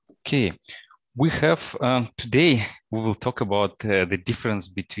Okay, we have today we will talk about the difference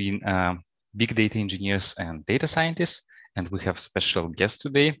between big data engineers and data scientists, and we have special guest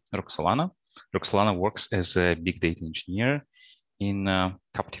today, Roxolana. Roxolana works as a big data engineer in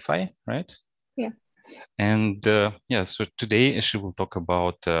Captify, right? Yeah. And so today she will talk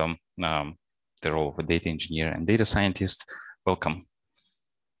about the role of a data engineer and data scientist. Welcome.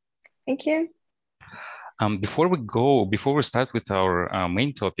 Thank you. Before we start with our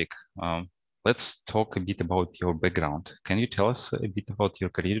main topic, let's talk a bit about your background. Can you tell us a bit about your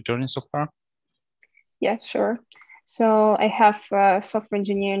career journey so far? Yeah, sure. So I have a software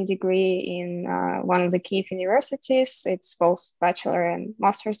engineering degree in one of the Kyiv universities. It's both bachelor and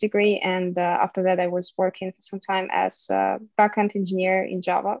master's degree. And after that, I was working for some time as a backend engineer in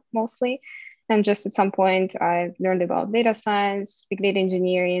Java mostly. And just at some point, I learned about data science, big data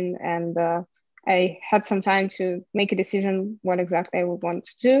engineering, and I had some time to make a decision what exactly I would want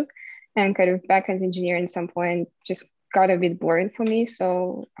to do. And kind of backend engineering at some point just got a bit boring for me.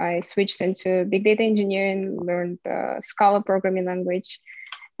 So I switched into big data engineering, learned Scala programming language.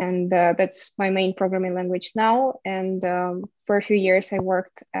 And that's my main programming language now. And for a few years, I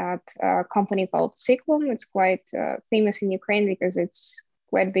worked at a company called Cyclum. It's quite famous in Ukraine because it's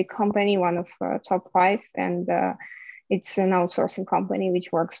quite a big company, one of top 5. And it's an outsourcing company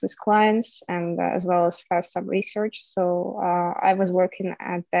which works with clients and as well as has some research. So I was working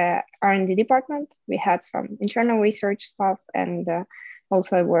at the R&D department. We had some internal research stuff, and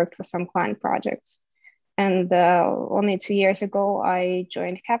also I worked for some client projects. And only 2 years ago, I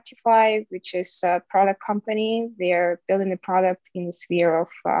joined Captify, which is a product company. They're building a product in the sphere of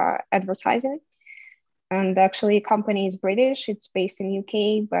advertising. And actually, the company is British. It's based in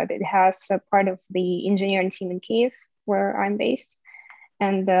UK, but it has a part of the engineering team in Kyiv, where I'm based,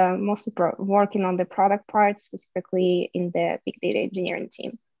 and mostly working on the product part, specifically in the big data engineering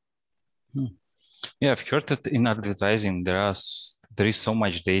team. Yeah, I've heard that in advertising there is so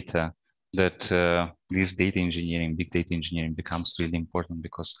much data that this big data engineering becomes really important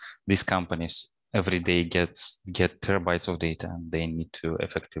because these companies every day get terabytes of data and they need to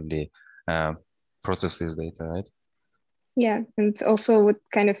effectively process this data, right? Yeah, and also what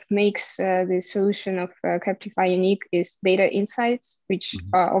kind of makes the solution of Captify unique is data insights, which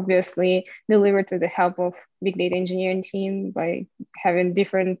are obviously delivered with the help of big data engineering team by having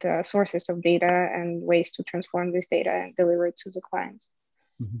different sources of data and ways to transform this data and deliver it to the clients.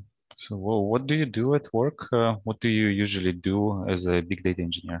 So what do you do at work? What do you usually do as a big data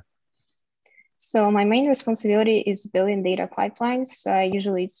engineer? So my main responsibility is building data pipelines.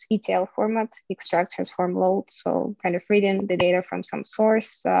 Usually it's ETL format, extract, transform, load. So kind of reading the data from some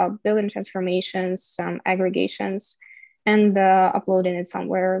source, building transformations, some aggregations, and uploading it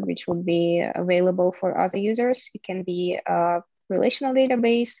somewhere which would be available for other users. It can be a relational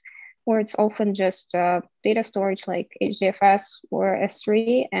database, or it's often just data storage like HDFS or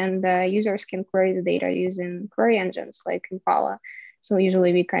S3, and users can query the data using query engines like Impala. So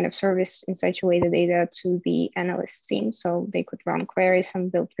usually we kind of service in such a way the data to the analyst team so they could run queries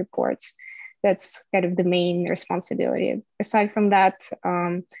and build reports. That's kind of the main responsibility. Aside from that,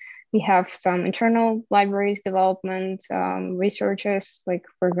 we have some internal libraries development, researchers, like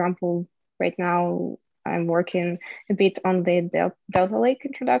for example, right now I'm working a bit on the Delta Lake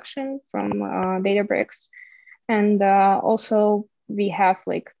introduction from Databricks. And also we have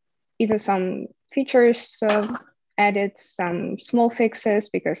like either some features added, some small fixes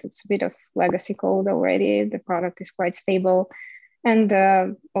because it's a bit of legacy code already. The product is quite stable. And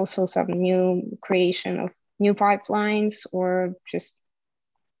also some new creation of new pipelines or just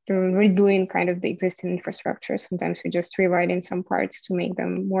redoing kind of the existing infrastructure. Sometimes we just rewriting some parts to make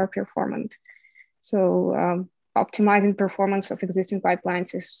them more performant. So optimizing performance of existing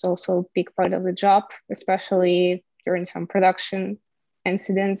pipelines is also a big part of the job, especially during some production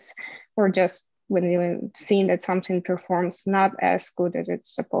incidents or just when you're seeing that something performs not as good as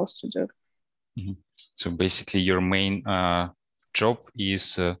it's supposed to do. So basically your main job is,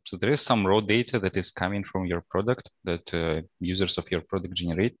 so there is some raw data that is coming from your product that users of your product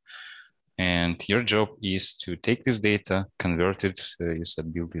generate. And your job is to take this data, convert it, you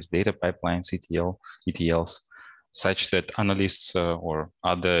said build these data pipelines, ETLs, such that analysts or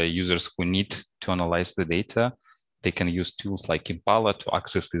other users who need to analyze the data, they can use tools like Impala to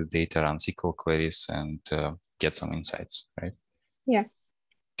access this data, run SQL queries, and get some insights, right? Yeah,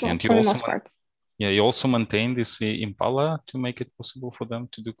 well, for the most part. Yeah, you also maintain this Impala to make it possible for them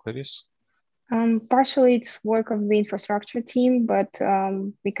to do queries? Partially it's work of the infrastructure team, but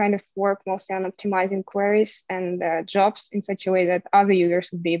we kind of work mostly on optimizing queries and jobs in such a way that other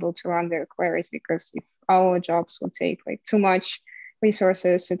users would be able to run their queries, because if our jobs would take like too much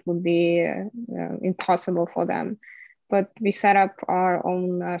resources, it would be impossible for them. But we set up our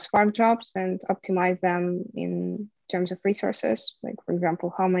own Spark jobs and optimize them in terms of resources. Like, for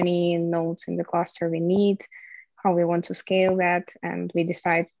example, how many nodes in the cluster we need, how we want to scale that, and we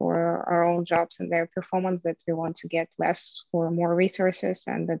decide for our own jobs and their performance that we want to get less or more resources,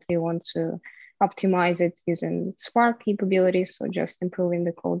 and that we want to optimize it using Spark capabilities, so just improving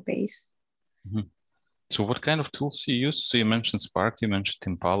the code base. Mm-hmm. So what kind of tools you use? So you mentioned Spark, you mentioned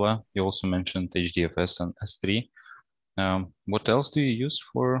Impala, you also mentioned HDFS and S3. What else do you use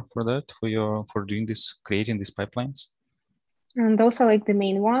for that, for doing this, creating these pipelines? And those are like the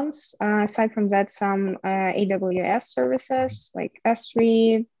main ones. Aside from that, some AWS services like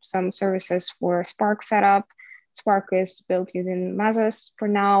S3, some services for Spark setup. Spark is built using Mesos for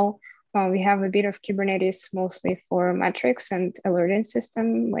now. We have a bit of Kubernetes, mostly for metrics and alerting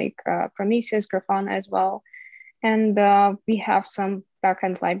system, like Prometheus, Grafana as well. And we have some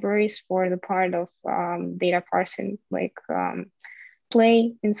backend libraries for the part of data parsing, like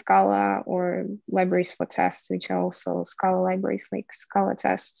Play in Scala, or libraries for tests, which are also Scala libraries like Scala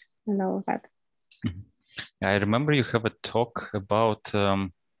Test and all of that. Mm-hmm. I remember you have a talk about,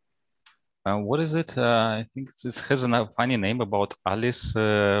 what is it? I think this has a funny name about Alice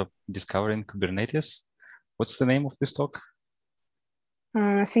discovering Kubernetes. What's the name of this talk?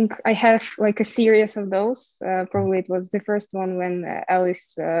 I think I have like a series of those. Probably it was the first one when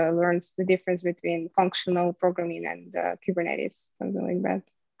Alice learns the difference between functional programming and Kubernetes, something like that.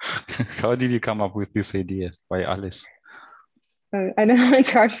 How did you come up with this idea? Why Alice? I don't know,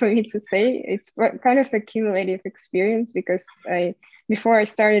 it's hard for me to say. It's kind of a cumulative experience, because before I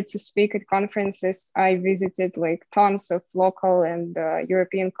started to speak at conferences, I visited like tons of local and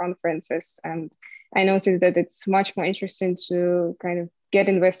European conferences, and I noticed that it's much more interesting to kind of get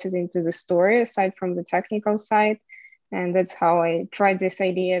invested into the story aside from the technical side. And that's how I tried this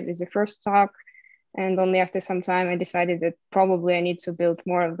idea with the first talk. And only after some time, I decided that probably I need to build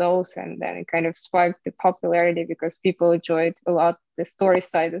more of those. And then it kind of spiked the popularity because people enjoyed a lot the story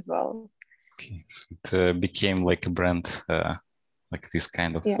side as well. Okay, so it became like a brand, like this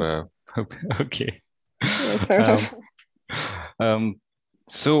kind of, yeah. Okay. Yeah, sort of.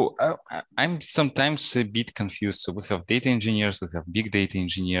 So I'm sometimes a bit confused. So we have data engineers, we have big data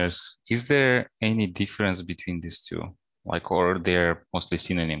engineers. Is there any difference between these two? Like, or they're mostly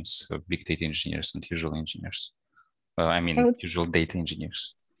synonyms of big data engineers and usual engineers? Usual data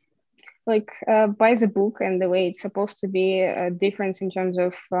engineers. Like by the book and the way it's supposed to be a difference in terms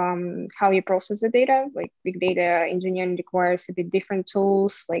of how you process the data. Like big data engineering requires a bit different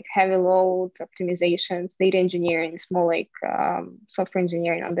tools, like heavy load optimizations. Data engineering is more like software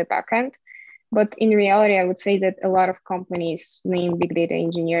engineering on the back end. But in reality, I would say that a lot of companies name big data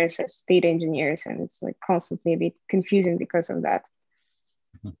engineers as data engineers, and it's like constantly a bit confusing because of that.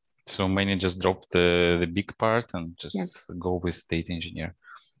 So many just drop the big part and just go with data engineer.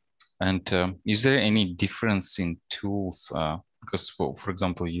 And is there any difference in tools? Because for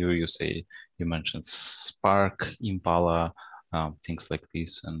example, you mentioned Spark, Impala, things like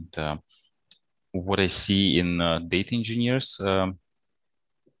this. And what I see in data engineers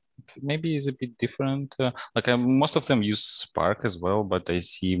maybe is a bit different. Most of them use Spark as well, but I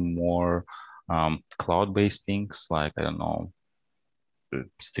see more cloud-based things like, I don't know,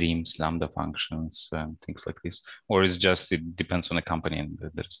 streams, Lambda functions, and things like this. Or it's just, it depends on the company and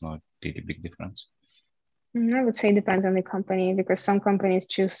there's no really big difference. I would say it depends on the company, because some companies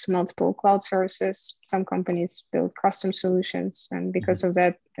choose multiple cloud services, some companies build custom solutions, and because of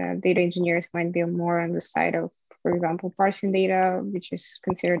that, data engineers might be more on the side of, for example, parsing data, which is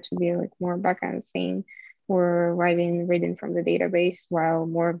considered to be like more backend thing, or reading from the database, while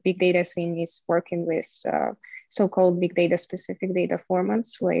more big data thing is working with so-called big data specific data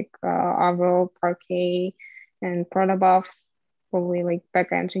formats like Avro, Parquet, and Protobuf. Probably like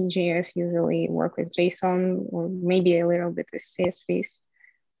backend engineers usually work with JSON or maybe a little bit with CSVs.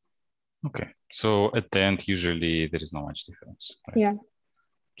 Okay, so at the end, usually there is not much difference. Right? Yeah.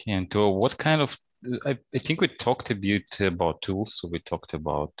 Okay, and what kind of, I think we talked a bit about tools. So we talked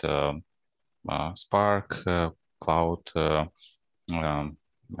about Spark, Cloud, and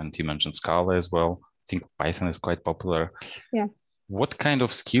you mentioned Scala as well. I think Python is quite popular. Yeah. What kind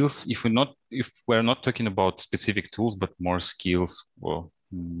of skills, if we're not talking about specific tools, but more skills or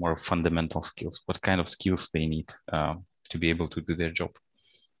more fundamental skills, what kind of skills they need to be able to do their job?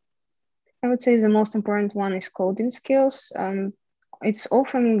 I would say the most important one is coding skills. It's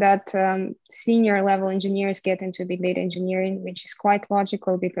often that senior level engineers get into big data engineering, which is quite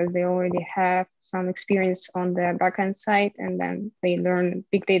logical because they already have some experience on the backend side, and then they learn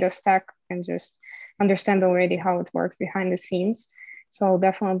big data stack and just understand already how it works behind the scenes. So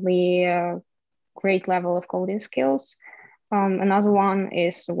definitely a great level of coding skills. Another one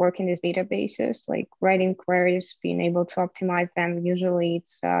is working with databases, like writing queries, being able to optimize them. Usually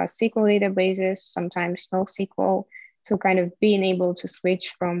it's SQL databases, sometimes NoSQL. So kind of being able to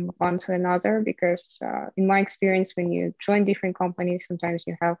switch from one to another, because in my experience, when you join different companies, sometimes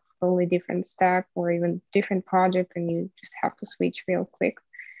you have totally different stack or even different project, and you just have to switch real quick.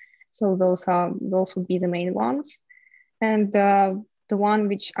 So those would be the main ones. And the one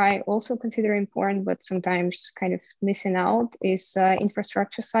which I also consider important, but sometimes kind of missing out, is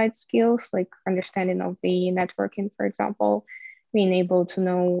infrastructure side skills, like understanding of the networking, for example, being able to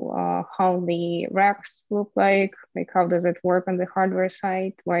know how the racks look like how does it work on the hardware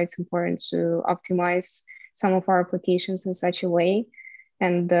side, why it's important to optimize some of our applications in such a way,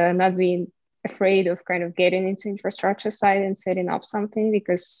 and not being afraid of kind of getting into infrastructure side and setting up something,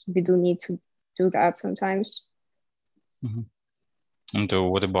 because we do need to do that sometimes. Mm-hmm.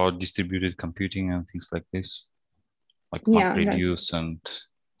 And what about distributed computing and things like this, like Yeah, MapReduce and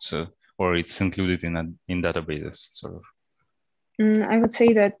so, or it's included in databases, sort of. I would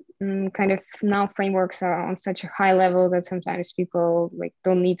say that kind of now frameworks are on such a high level that sometimes people like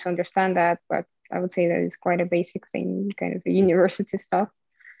don't need to understand that, but I would say that it's quite a basic thing, kind of a university stuff.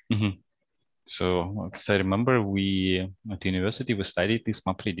 Mm-hmm. So, because I remember we at university we studied this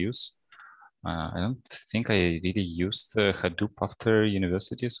MapReduce. I don't think I really used Hadoop after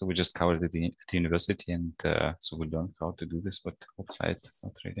university, so we just covered it at university, and so we learned how to do this, but outside,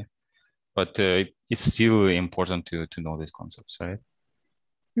 not really. But it's still important to know these concepts, right?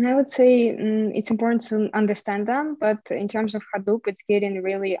 And I would say it's important to understand them, but in terms of Hadoop, it's getting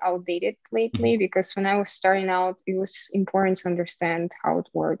really outdated lately, because when I was starting out, it was important to understand how it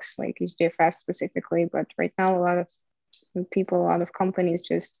works, like HDFS specifically. But right now, a lot of people, a lot of companies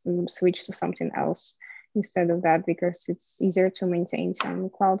just switch to something else instead of that, because it's easier to maintain some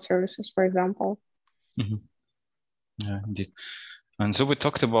cloud services, for example. Mm-hmm. Yeah, indeed. And so we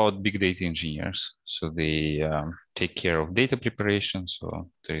talked about big data engineers. So they take care of data preparation.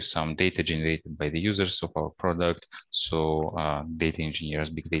 So there is some data generated by the users of our product. So data engineers,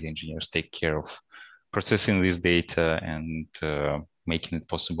 big data engineers take care of processing this data and making it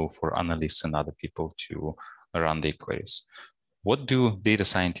possible for analysts and other people to run their queries. What do data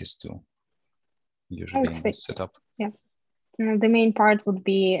scientists do I usually would in say, this setup? yeah. The main part would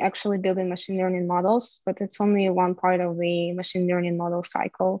be actually building machine learning models, but it's only one part of the machine learning model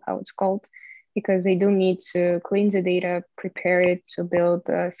cycle, how it's called, because they do need to clean the data, prepare it to build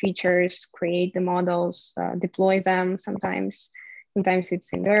features, create the models, deploy them sometimes. Sometimes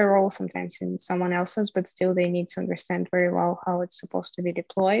it's in their role, sometimes in someone else's, but still they need to understand very well how it's supposed to be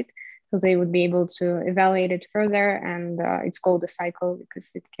deployed. So they would be able to evaluate it further, and it's called a cycle because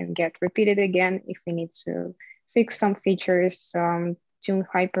it can get repeated again if we need to fix some features, tune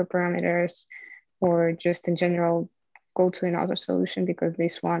hyperparameters, or just in general go to another solution because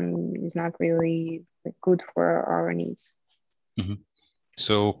this one is not really good for our needs. Mm-hmm.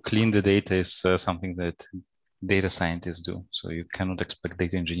 So clean the data is something that data scientists do. So you cannot expect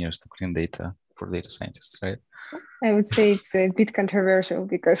data engineers to clean data for data scientists, right? I would say it's a bit controversial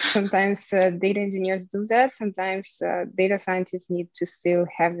because sometimes data engineers do that. Sometimes data scientists need to still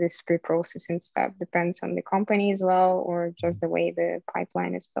have this pre-processing step. Depends on the company as well, or just the way the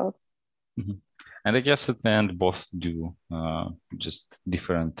pipeline is built. Mm-hmm. And I guess at the end, both do just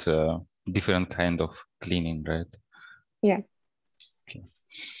different kind of cleaning, right? Yeah. Okay.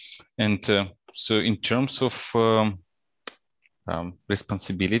 And so in terms of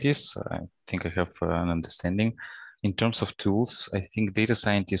responsibilities, I think I have an understanding. In terms of tools, I think data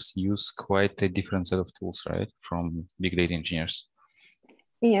scientists use quite a different set of tools, right, from big data engineers.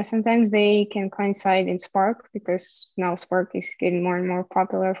 Yeah, sometimes they can coincide in Spark because now Spark is getting more and more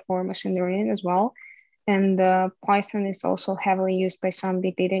popular for machine learning as well. And Python is also heavily used by some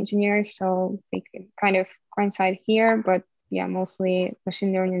big data engineers. So they can kind of coincide here. But yeah, mostly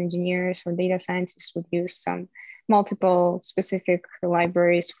machine learning engineers or data scientists would use some multiple specific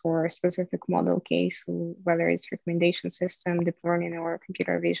libraries for a specific model case, whether it's recommendation system, deep learning, or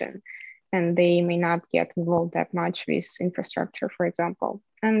computer vision. And they may not get involved that much with infrastructure, for example.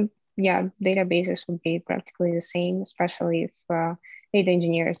 And yeah, databases would be practically the same, especially if data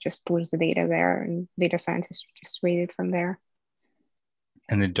engineers just push the data there and data scientists just read it from there.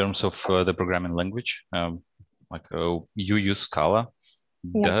 And in terms of the programming language, you use Scala.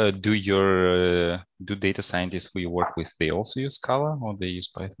 Yeah. Do data scientists who you work with, they also use Scala or they use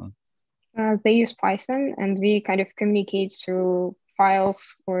Python? They use Python, and we kind of communicate through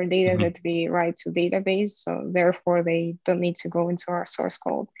files or data Mm-hmm. that we write to database. So therefore, they don't need to go into our source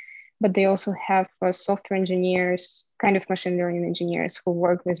code. But they also have software engineers kind of machine learning engineers who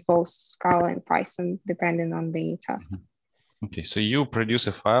work with both Scala and Python, depending on the task. Okay, so you produce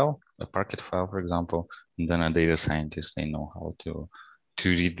a file, a Parquet file, for example, and then a data scientist, they know how to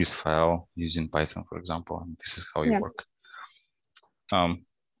read this file using Python, for example, and this is how you work.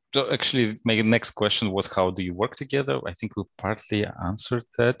 So actually, my next question was, how do you work together? I think we partly answered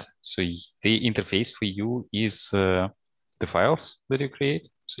that. So the interface for you is the files that you create.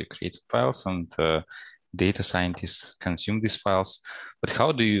 So you create files and data scientists consume these files. But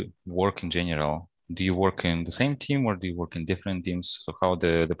how do you work in general? Do you work in the same team or do you work in different teams? So how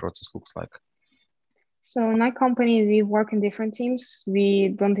the process looks like? So in my company, we work in different teams.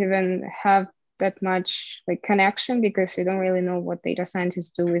 We don't even have that much like connection because we don't really know what data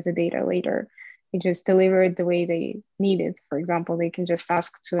scientists do with the data later. We just deliver it the way they need it. For example, they can just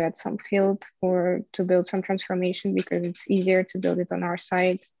ask to add some field or to build some transformation because it's easier to build it on our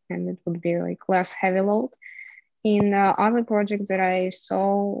side and it would be like less heavy load. In other projects that I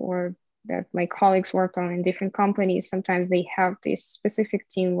saw or that my colleagues worked on in different companies, sometimes they have this specific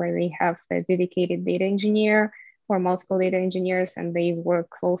team where they have a dedicated data engineer or multiple data engineers, and they work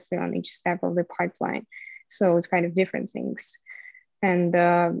closely on each step of the pipeline. So it's kind of different things. And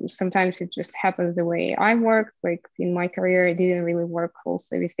sometimes it just happens the way I work. Like in my career, I didn't really work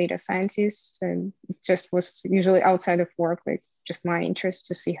closely with data scientists, and it just was usually outside of work, like just my interest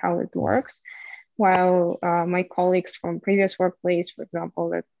to see how it works. While my colleagues from previous workplace, for example,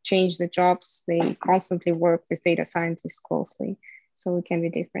 that changed the jobs, they constantly work with data scientists closely. So it can be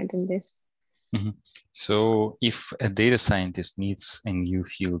different in this. So if a data scientist needs a new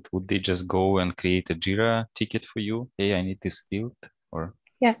field, would they just go and create a Jira ticket for you? Hey, I need this field, or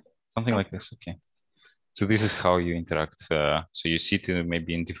something like this? Okay. So this is how you interact. So you sit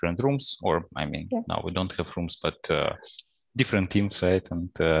maybe in different rooms, or I mean, now we don't have rooms, but different teams, right?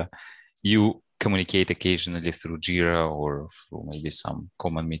 And you communicate occasionally through Jira or through maybe some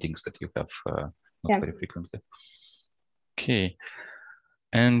common meetings that you have not very frequently. Okay.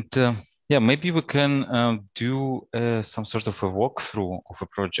 And maybe we can do some sort of a walkthrough of a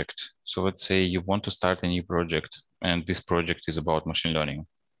project. So let's say you want to start a new project and this project is about machine learning,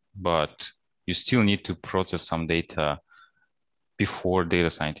 but you still need to process some data before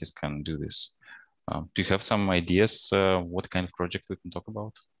data scientists can do this. Do you have some ideas what kind of project we can talk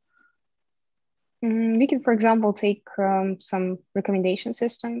about? We can, for example, take some recommendation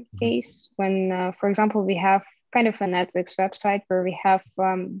system case when, for example, we have kind of a Netflix website where we have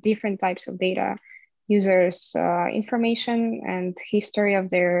different types of data, users' information and history of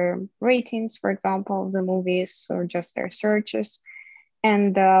their ratings, for example, of the movies or just their searches.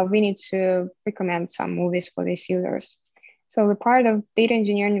 And we need to recommend some movies for these users. So the part of data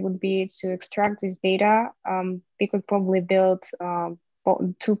engineering would be to extract this data. We could probably build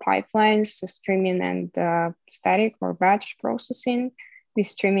two pipelines, streaming and static or batch processing. We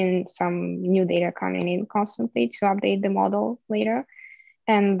streaming some new data coming in constantly to update the model later,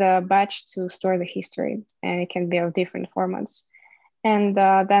 and batch to store the history, and it can be of different formats. And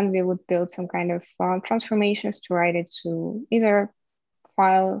then we would build some kind of transformations to write it to either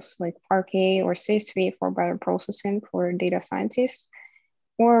files like Parquet or CSV for better processing for data scientists,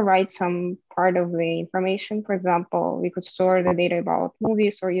 or write some part of the information. For example, we could store the data about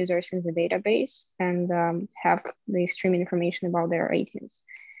movies or users in the database and have the streaming information about their ratings.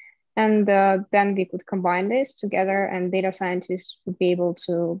 And then we could combine this together and data scientists would be able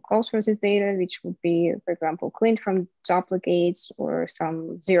to go through this data, which would be, for example, cleaned from duplicates or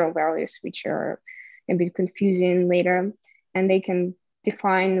some zero values, which are a bit confusing later. And they can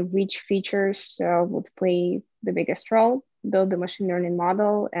define which features would play the biggest role, build the machine learning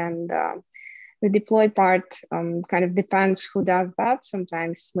model, and the deploy part kind of depends who does that.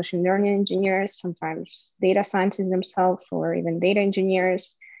 Sometimes machine learning engineers, sometimes data scientists themselves, or even data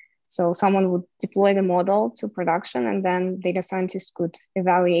engineers. So someone would deploy the model to production, and then data scientists could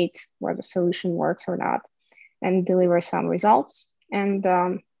evaluate whether the solution works or not and deliver some results. And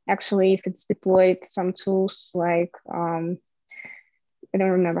actually, if it's deployed, some tools like I don't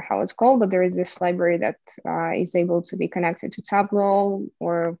remember how it's called, but there is this library that is able to be connected to Tableau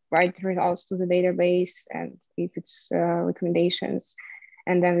or write results to the database, and if it's recommendations,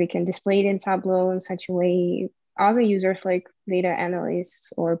 and then we can display it in Tableau in such a way other users like data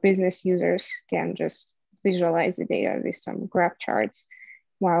analysts or business users can just visualize the data with some graph charts,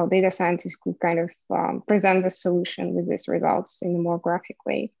 while data scientists could kind of present the solution with these results in a more graphic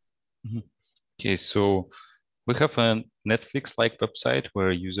way. Okay, so we have a Netflix-like website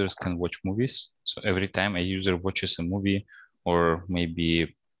where users can watch movies. So every time a user watches a movie or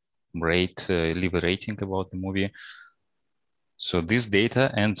maybe leave a rating about the movie. So this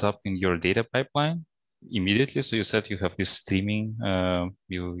data ends up in your data pipeline immediately. So you said you have this streaming,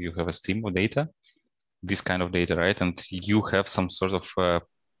 you have a stream of data, this kind of data, right? And you have some sort of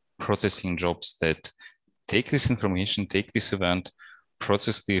processing jobs that take this information, take this event,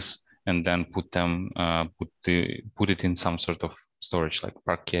 process this, and then put it in some sort of storage like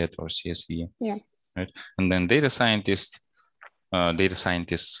Parquet or CSV. Yeah. Right. And then data scientists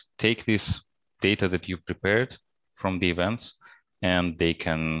take this data that you prepared from the events, and they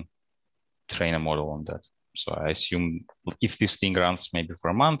can train a model on that. So I assume if this thing runs maybe for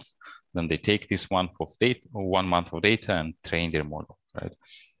a month, then they take this 1 month of data and train their model, right?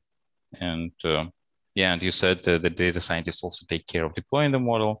 And yeah, and you said the data scientists also take care of deploying the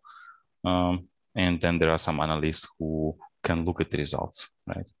model. And then there are some analysts who can look at the results,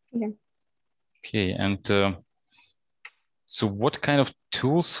 right? Yeah. Okay, and so what kind of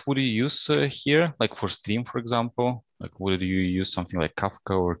tools would you use here? Like for Stream, for example, like would you use something like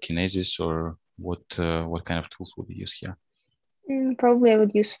Kafka or Kinesis, or what kind of tools would you use here? Probably I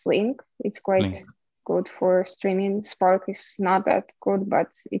would use Flink. It's quite Flink. good for streaming. Spark is not that good, but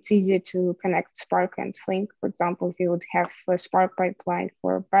it's easier to connect Spark and Flink. For example, if you would have a Spark pipeline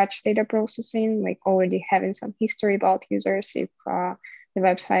for batch data processing, like already having some history about users, if the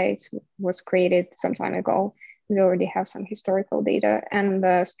website was created some time ago, we already have some historical data, and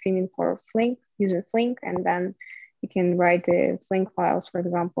streaming for Flink, using Flink, and then you can write the Flink files, for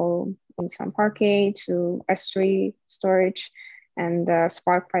example, in some Parquet to S3 storage, and the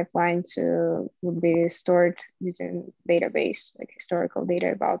Spark pipeline would be stored using database, like historical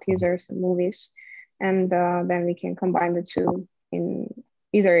data about users and movies. And then we can combine the two in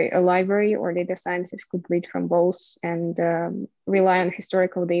either a library, or data scientists could read from both and rely on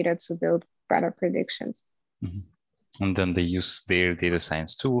historical data to build better predictions. Mm-hmm. And then they use their data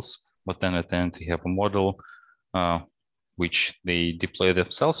science tools, but then at the end you have a model which they deploy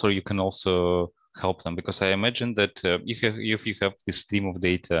themselves, or you can also help them, because I imagine that if you have this stream of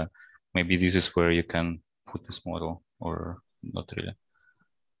data, maybe this is where you can put this model, or not really.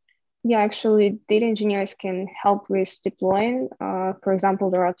 Yeah, actually, data engineers can help with deploying. For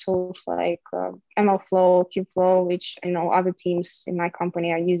example, there are tools like MLflow, Kubeflow, which I know other teams in my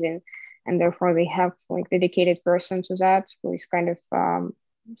company are using, and therefore they have like dedicated person to that, who is kind of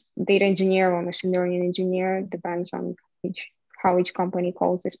data engineer or machine learning engineer, depends on how each company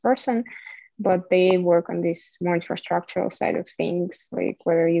calls this person. But they work on this more infrastructural side of things, like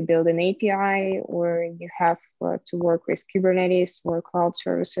whether you build an API or you have to work with Kubernetes or cloud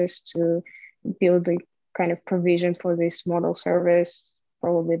services to build the kind of provision for this model service,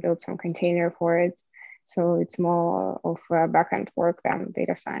 probably build some container for it. So it's more of backend work than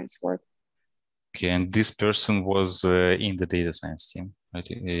data science work. Okay, and this person was in the data science team, right?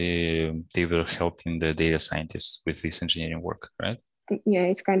 They were helping the data scientists with this engineering work, right? Yeah,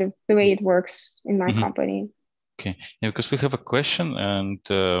 it's kind of the way it works in my company. Okay, yeah, because we have a question, and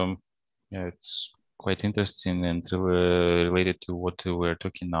yeah, it's quite interesting and related to what we're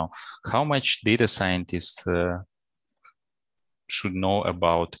talking now. How much data scientists should know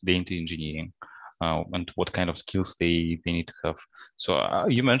about data engineering, and what kind of skills they need to have? So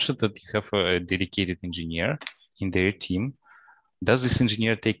you mentioned that you have a dedicated engineer in their team. Does this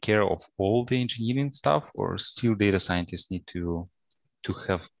engineer take care of all the engineering stuff, or still data scientists need to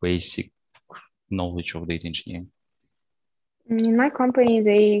have basic knowledge of data engineering? In my company,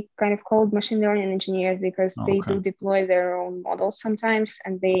 they kind of called machine learning engineers because they do deploy their own models sometimes,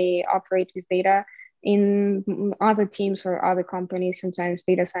 and they operate with data. In other teams or other companies, sometimes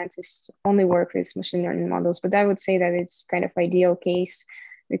data scientists only work with machine learning models, but I would say that it's kind of ideal case,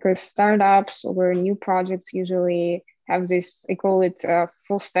 because startups or new projects usually have this, I call it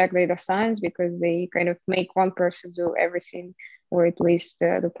full stack data science, because they kind of make one person do everything, or at least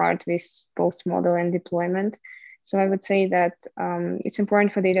the part with both model and deployment. So I would say that it's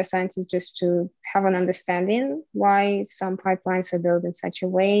important for data scientists just to have an understanding why some pipelines are built in such a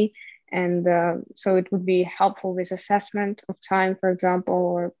way. And so it would be helpful with assessment of time, for example,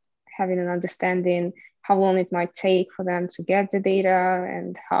 or having an understanding how long it might take for them to get the data,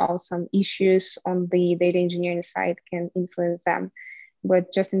 and how some issues on the data engineering side can influence them.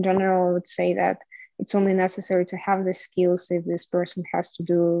 But just in general, I would say that it's only necessary to have the skills if this person has to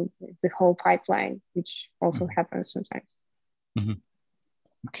do the whole pipeline, which also happens sometimes.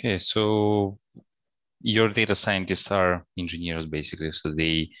 Okay, so your data scientists are engineers basically. So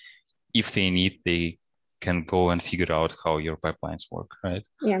if they need, they can go and figure out how your pipelines work, right?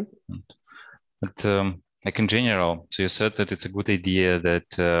 Yeah. But like in general, so you said that it's a good idea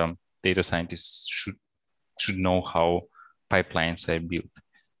that data scientists should know how pipelines are built.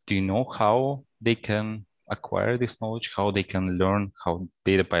 Do you know how they can acquire this knowledge, how they can learn how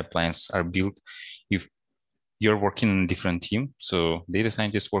data pipelines are built if you're working in a different team. So data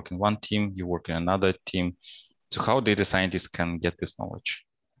scientists work in one team, you work in another team. So how data scientists can get this knowledge?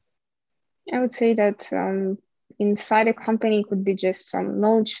 I would say that inside a company could be just some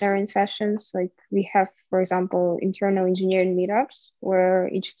knowledge sharing sessions. Like we have, for example, internal engineering meetups where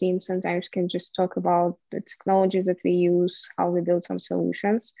each team sometimes can just talk about the technologies that we use, how we build some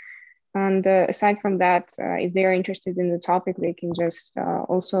solutions. And aside from that, if they are interested in the topic, they can just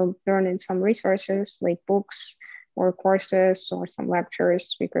also learn in some resources like books or courses or some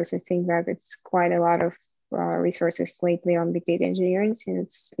lectures, because I think that it's quite a lot of resources lately on big data engineering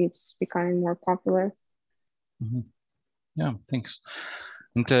since it's becoming more popular. Mm-hmm. Yeah, thanks.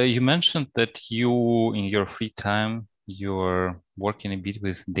 And you mentioned that you, in your free time, you're working a bit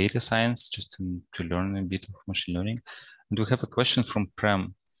with data science just to learn a bit of machine learning. And we have a question from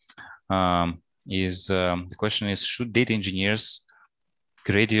Prem. The question is, should data engineers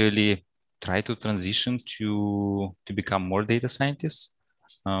gradually try to transition to become more data scientists?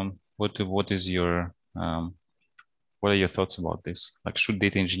 What are your thoughts about this? Like, should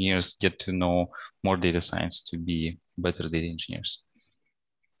data engineers get to know more data science to be better data engineers?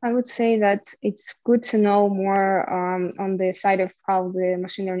 I would say that it's good to know more on the side of how the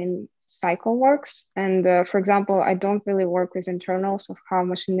machine learning cycle works. And for example, I don't really work with internals of how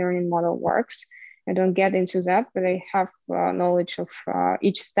machine learning model works. I don't get into that, but I have knowledge of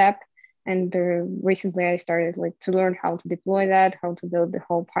each step. And recently I started like to learn how to deploy that, how to build the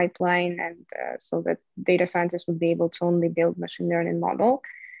whole pipeline, and so that data scientists would be able to only build machine learning model.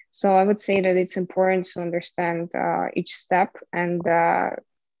 So I would say that it's important to understand each step and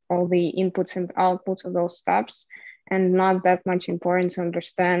all the inputs and outputs of those steps, and not that much important to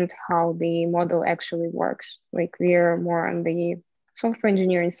understand how the model actually works. Like we are more on the software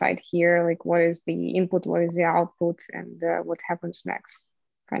engineering side here, like what is the input, what is the output, and what happens next,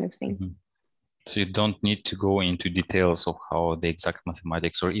 kind of thing. Mm-hmm. So you don't need to go into details of how the exact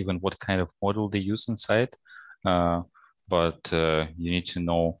mathematics or even what kind of model they use inside, but you need to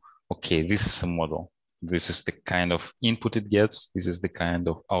know, okay, this is a model. This is the kind of input it gets. This is the kind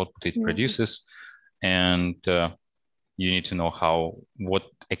of output it produces, and you need to know what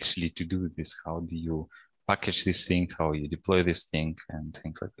actually to do with this. How do you package this thing? How you deploy this thing, and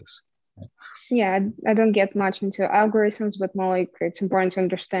things like this. Yeah, I don't get much into algorithms, but more like it's important to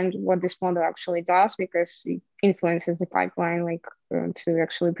understand what this model actually does, because it influences the pipeline, like to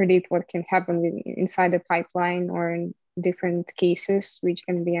actually predict what can happen inside the pipeline or in different cases, which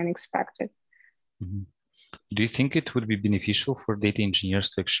can be unexpected. Mm-hmm. Do you think it would be beneficial for data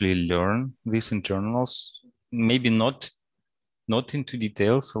engineers to actually learn these internals? Maybe not into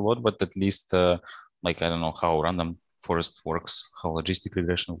details a lot, but at least like, I don't know, how random forest works, how logistic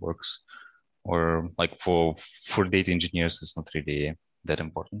regression works, or like for data engineers, it's not really that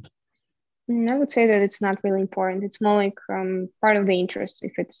important. I would say that it's not really important. It's more like part of the interest.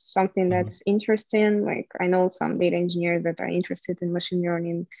 If it's something that's interesting, like I know some data engineers that are interested in machine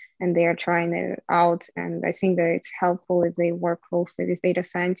learning and they are trying it out. And I think that it's helpful if they work closely with data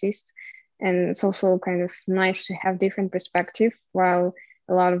scientists. And it's also kind of nice to have different perspective, while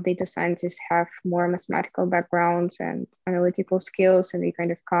a lot of data scientists have more mathematical backgrounds and analytical skills, and they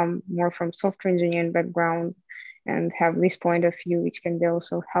kind of come more from software engineering backgrounds and have this point of view, which can be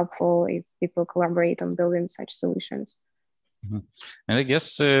also helpful if people collaborate on building such solutions. Mm-hmm. And I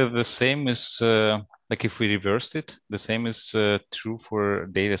guess the same is like if we reversed it, the same is true for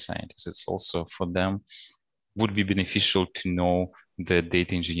data scientists. It's also for them would be beneficial to know the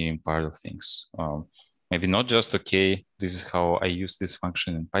data engineering part of things. Maybe not just, okay, this is how I use this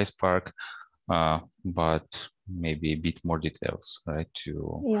function in PySpark, but maybe a bit more details, right?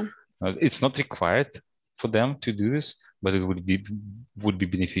 It's not required for them to do this, but it would be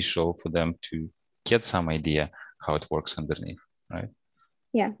beneficial for them to get some idea how it works underneath, right?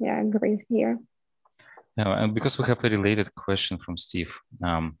 Yeah, I agree here. Now, and because we have a related question from Steve,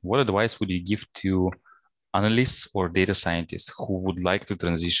 what advice would you give to analysts or data scientists who would like to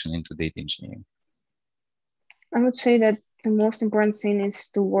transition into data engineering? I would say that the most important thing is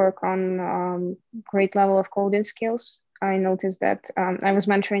to work on great level of coding skills. I noticed that I was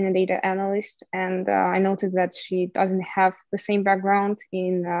mentoring a data analyst, and I noticed that she doesn't have the same background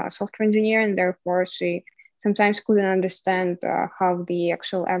in software engineering, and therefore she sometimes couldn't understand how the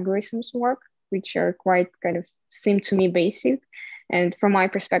actual algorithms work, which are quite kind of seem to me basic. And from my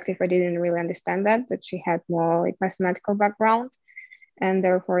perspective, I didn't really understand that she had more like mathematical background. And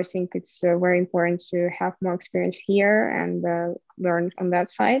therefore, I think it's very important to have more experience here and learn on that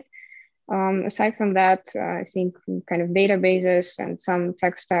side. Aside from that, I think kind of databases and some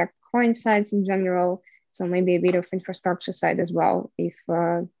tech stack coincides in general. So maybe a bit of infrastructure side as well, if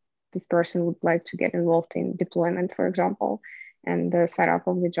this person would like to get involved in deployment, for example, and the setup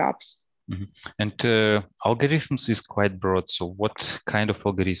of the jobs. Mm-hmm. And algorithms is quite broad. So what kind of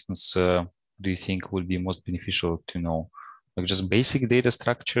algorithms do you think would be most beneficial to know? Like just basic data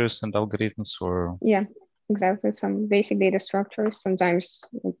structures and algorithms, or? Yeah, exactly. Some basic data structures. Sometimes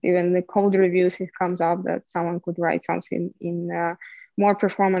even the code reviews, it comes up that someone could write something in a more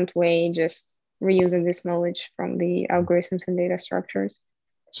performant way, just reusing this knowledge from the algorithms and data structures.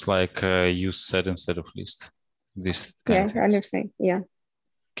 It's like use set instead of list. This kind of Yeah, I things. understand. Yeah.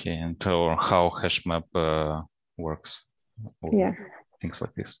 Okay, and or how hash map works, or Yeah. things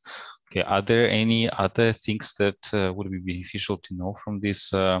like this. Okay, are there any other things that would be beneficial to know from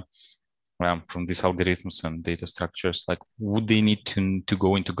these algorithms and data structures? Like, would they need to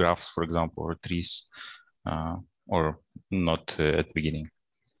go into graphs, for example, or trees, or not at the beginning?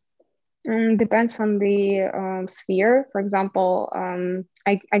 Depends on the sphere. For example,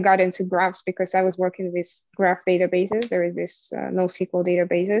 I got into graphs because I was working with graph databases. There is this NoSQL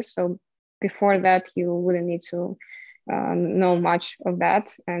databases. So before that, you wouldn't need to know much of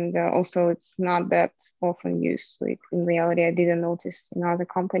that. And also, it's not that often used. Like in reality, I didn't notice in other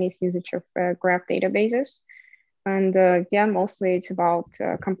companies usage of graph databases. And yeah, mostly it's about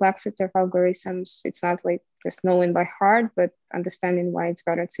complexity of algorithms. It's not like just knowing by heart, but understanding why it's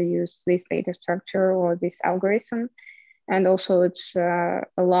better to use this data structure or this algorithm. And also it's a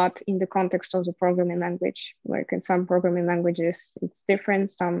lot in the context of the programming language. Like in some programming languages, it's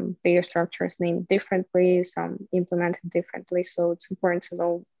different. Some data structures named differently, some implemented differently. So it's important to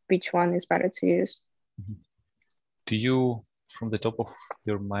know which one is better to use. Do you, from the top of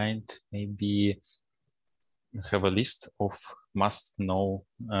your mind, maybe have a list of must know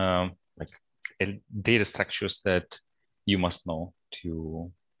like data structures that you must know to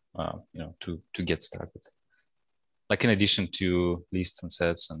to get started, like in addition to lists and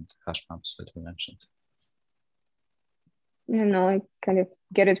sets and hash maps that we mentioned? I kind of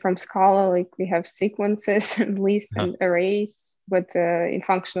get it from Scala. Like we have sequences and lists and arrays, but in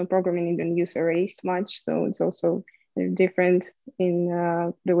functional programming, you don't use arrays much. So it's also different in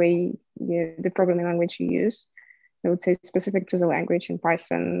the way the programming language you use. I would say specific to the language. In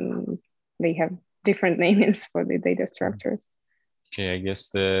Python, they have different namings for the data structures. Okay, I guess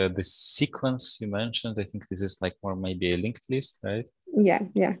the sequence you mentioned, I think this is like more maybe a linked list, right? Yeah.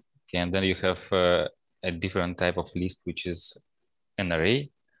 Okay, and then you have a different type of list, which is an array,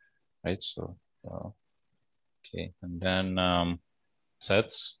 right? So, okay, and then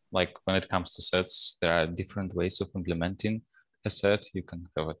sets, like when it comes to sets, there are different ways of implementing a set. You can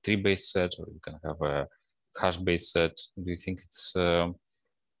have a tree-based set, or you can have a hash-based set. Do you think it's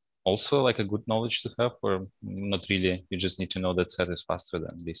also like a good knowledge to have, or not really? You just need to know that set is faster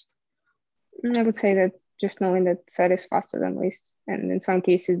than list. I would say that just knowing that set is faster than list, and in some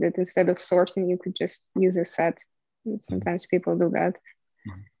cases that instead of sorting, you could just use a set. And sometimes people do that.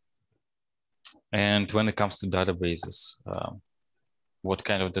 And when it comes to databases, what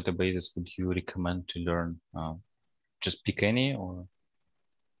kind of databases would you recommend to learn? Just pick any, or?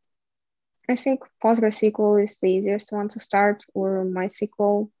 I think PostgreSQL is the easiest one to start, or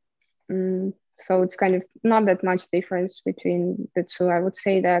MySQL. So it's kind of not that much difference between the two. I would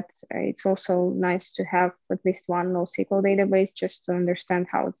say that it's also nice to have at least one NoSQL database just to understand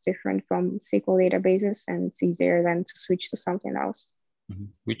how it's different from SQL databases, and it's easier then to switch to something else.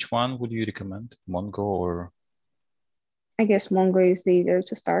 Which one would you recommend, Mongo or? I guess Mongo is the easier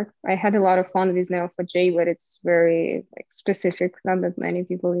to start. I had a lot of fun with Neo4j, but it's very specific. Not that many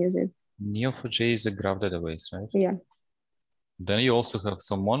people use it. Neo4j is a graph database, right? Yeah. Then you also have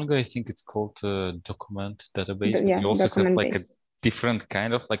some Mongo. I think it's called document database. Yeah, you also have like based. a different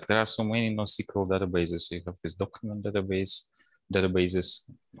kind of, like there are so many NoSQL databases. So you have this document databases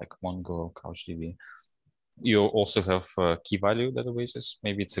like Mongo, CouchDB. You also have key value databases.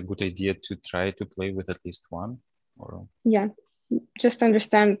 Maybe it's a good idea to try to play with at least one. Or yeah, just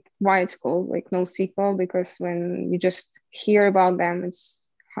understand why it's called like NoSQL, because when you just hear about them, it's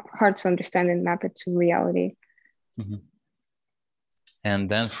hard to understand and map it to reality. And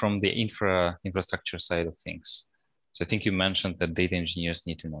then from the infrastructure side of things, so I think you mentioned that data engineers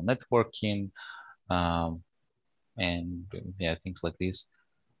need to know networking, and yeah, things like this.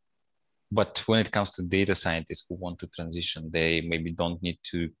 But when it comes to data scientists who want to transition, they maybe don't need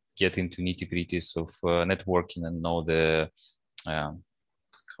to get into nitty-gritties of networking and know the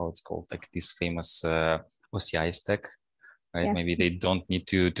how it's called, like this famous OCI stack, right? Yeah. Maybe they don't need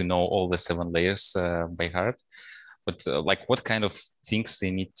to know all the 7 layers by heart. But like what kind of things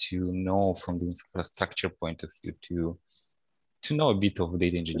they need to know from the infrastructure point of view to know a bit of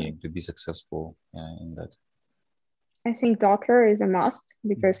data engineering to be successful in that? I think Docker is a must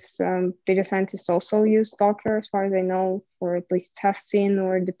because data scientists also use Docker, as far as I know, for at least testing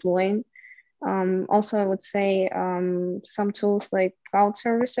or deploying. Also, I would say some tools like cloud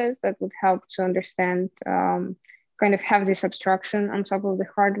services that would help to understand, kind of have this abstraction on top of the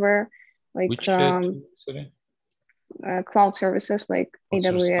hardware, like Which tool, sorry? Cloud services like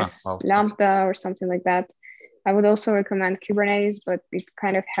AWS Lambda or something like that. I would also recommend Kubernetes, but it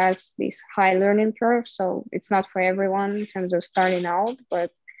kind of has this high learning curve. So it's not for everyone in terms of starting out, but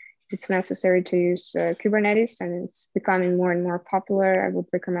it's necessary to use Kubernetes, and it's becoming more and more popular. I would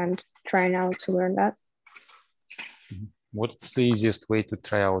recommend trying out to learn that. What's the easiest way to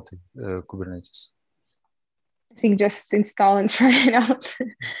try out Kubernetes? I think just install and try it out.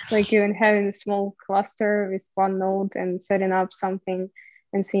 Like even having a small cluster with one node and setting up something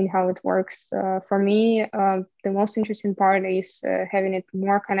and seeing how it works. For me, the most interesting part is having it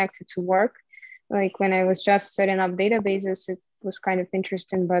more connected to work. Like when I was just setting up databases, it was kind of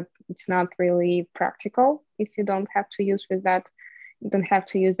interesting, but it's not really practical if you don't have to use with that. You don't have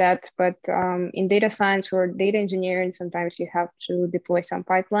to use that. But in data science or data engineering, sometimes you have to deploy some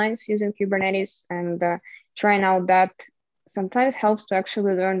pipelines using Kubernetes, and trying out that sometimes helps to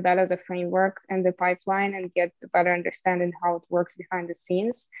actually learn that as a framework and the pipeline and get a better understanding how it works behind the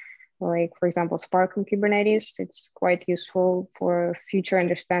scenes. Like, for example, Spark on Kubernetes, it's quite useful for future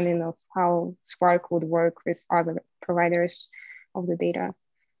understanding of how Spark would work with other providers of the data.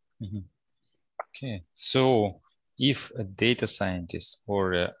 Okay, so if a data scientist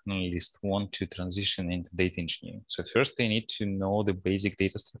or an analyst want to transition into data engineering, so first they need to know the basic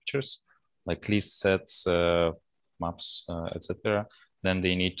data structures, like list sets, maps, etc. Then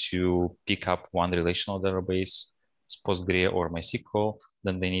they need to pick up one relational database, Postgre or MySQL.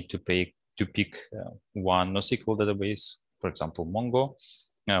 Then they need to pick one NoSQL database, for example, Mongo,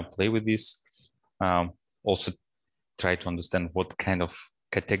 play with this. Also try to understand what kind of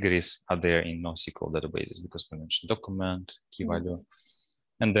categories are there in NoSQL databases, because we mentioned document, key value.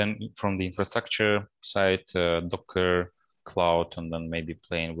 And then from the infrastructure side, Docker, cloud, and then maybe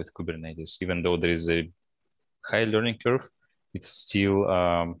playing with Kubernetes. Even though there is a high learning curve, it's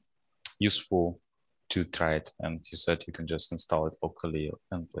still useful to try it. And you said you can just install it locally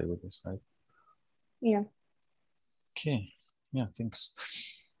and play with this, right? Yeah. Okay. Yeah, thanks.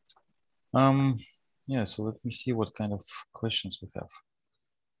 Yeah, so let me see what kind of questions we have.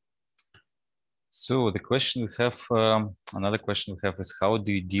 So the question we have, another question we have is, how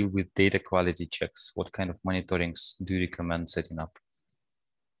do you deal with data quality checks? What kind of monitorings do you recommend setting up?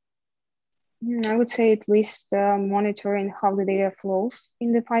 I would say at least monitoring how the data flows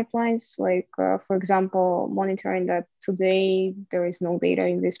in the pipelines. Like, for example, monitoring that today there is no data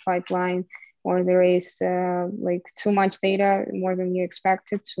in this pipeline, or there is like too much data, more than you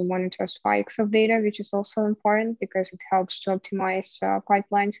expected, to monitor spikes of data, which is also important because it helps to optimize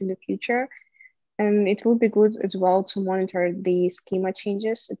pipelines in the future. And it will be good as well to monitor the schema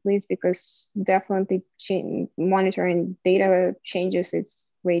changes, at least, because definitely monitoring data changes, it's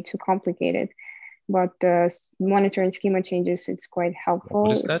way too complicated. But monitoring schema changes, it's quite helpful.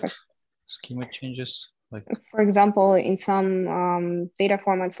 What is that? Schema changes? Like, for example, in some data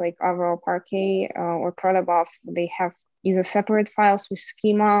formats like Avro, Parquet, or Protobuf, they have either separate files with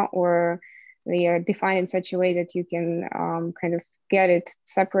schema, or they are defined in such a way that you can kind of get it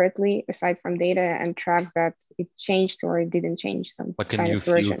separately aside from data and track that it changed or it didn't change, some kind of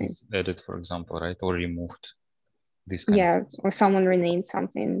versioning. Edit, for example, right? Or removed this kind of thing. Or someone renamed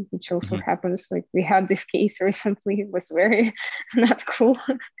something, which also happens. Like we had this case recently, it was very not cool.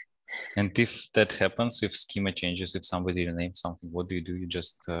 And if that happens, if schema changes, if somebody renamed something, what do? You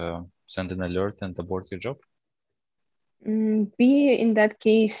just send an alert and abort your job? We, in that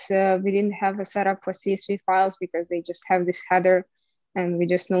case, we didn't have a setup for CSV files because they just have this header, and we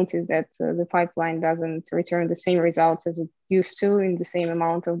just noticed that the pipeline doesn't return the same results as it used to in the same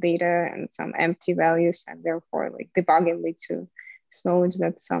amount of data, and some empty values, and therefore like debugging led to knowledge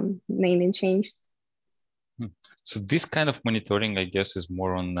that some naming changed. So this kind of monitoring, I guess, is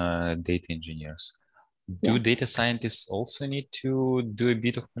more on data engineers. Do data scientists also need to do a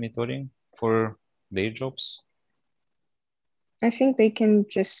bit of monitoring for their jobs? I think they can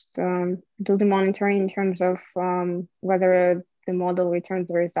just do the monitoring in terms of whether the model returns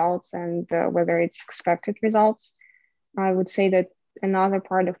the results and whether it's expected results. I would say that another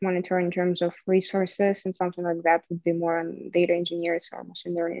part of monitoring in terms of resources and something like that would be more on data engineers or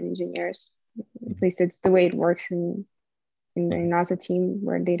machine learning engineers. At least it's the way it works in another team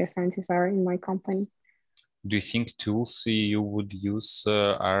where data scientists are in my company. Do you think tools you would use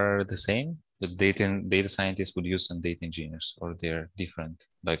are the same? that data scientists would use and data engineers, or they're different,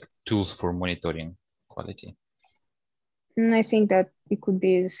 like tools for monitoring quality? I think that it could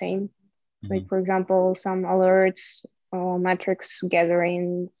be the same. Like, for example, some alerts or metrics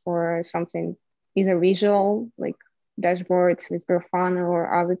gathering for something, either visual, like dashboards with Grafana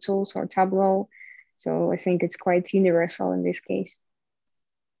or other tools or Tableau. So I think it's quite universal in this case.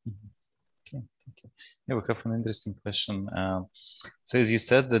 Okay, thank you. Yeah, we have an interesting question. So as you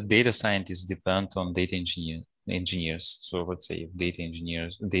said, the data scientists depend on data engineers. So let's say if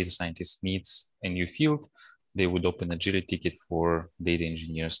data scientists needs a new field, they would open a Jira ticket for data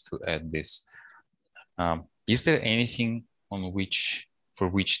engineers to add this. Is there anything for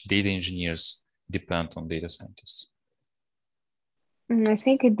which data engineers depend on data scientists? I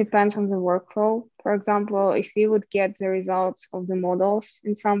think it depends on the workflow. For example, if we would get the results of the models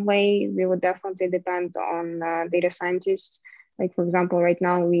in some way, we would definitely depend on data scientists. Like, for example, right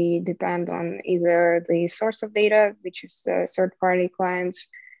now we depend on either the source of data, which is the third-party clients,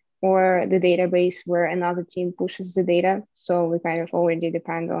 or the database where another team pushes the data. So we kind of already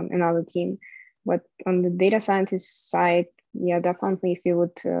depend on another team. But on the data scientist side, yeah, definitely if you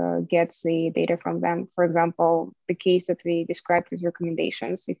would get the data from them, for example, the case that we described with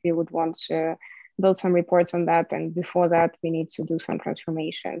recommendations, if you would want to build some reports on that, and before that, we need to do some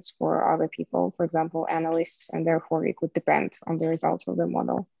transformations for other people, for example, analysts, and therefore it could depend on the results of the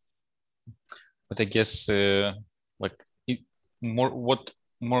model. But I guess what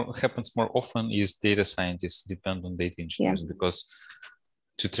more happens more often is data scientists depend on data engineers, because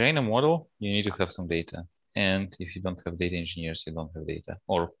to train a model, you need to have some data. And if you don't have data engineers, you don't have data,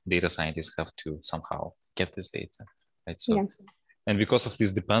 or data scientists have to somehow get this data, right? So, and because of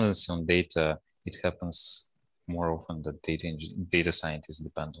this dependency on data, it happens more often that data scientists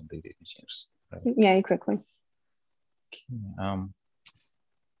depend on data engineers. Right? Yeah, exactly. Okay.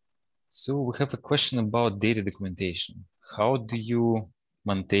 So we have a question about data documentation. How do you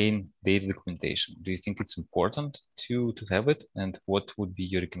maintain data documentation? Do you think it's important to have it? And what would be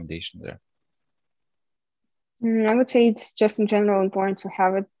your recommendation there? I would say it's just in general important to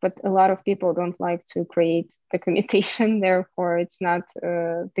have it, but a lot of people don't like to create documentation. Therefore, it's not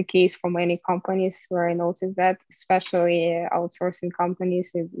the case for many companies where I noticed that, especially outsourcing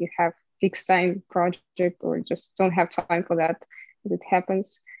companies, if you have fixed time project or just don't have time for that, as it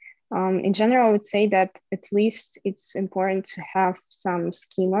happens. In general, I would say that at least it's important to have some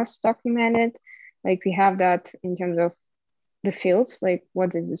schemas documented. Like we have that in terms of the fields, like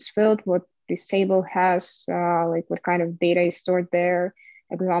what is this field, what this table has, like what kind of data is stored there,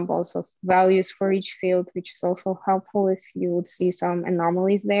 examples of values for each field, which is also helpful if you would see some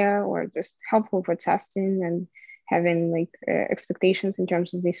anomalies there, or just helpful for testing and having like expectations in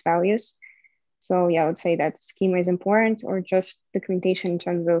terms of these values. So yeah, I would say that schema is important, or just documentation in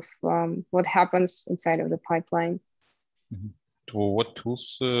terms of what happens inside of the pipeline. Well, what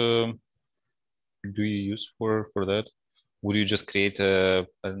tools do you use for that? Would you just create a,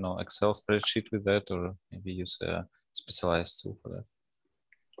 I don't know, Excel spreadsheet with that, or maybe use a specialized tool for that?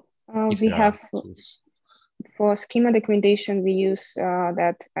 We have for schema documentation, we use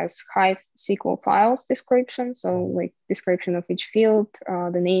that as Hive SQL files description. So like description of each field,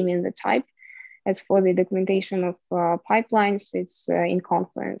 the name and the type. As for the documentation of pipelines, it's in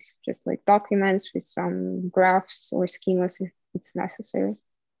Confluence, just like documents with some graphs or schemas if it's necessary.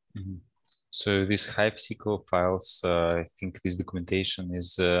 So these Hive SQL files, I think this documentation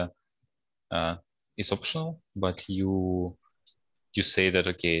is optional, but you say that,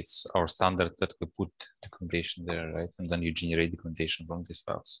 okay, it's our standard that we put documentation there, right? And then you generate documentation from these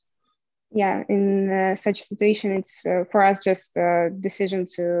files. Yeah, in such a situation, it's for us just a decision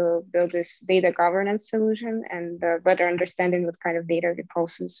to build this data governance solution and better understanding what kind of data we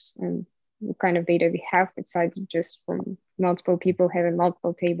process and what kind of data we have. It's like just from multiple people having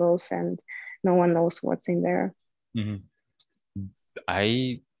multiple tables and no one knows what's in there.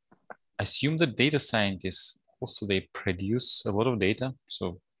 I assume that data scientists also, they produce a lot of data.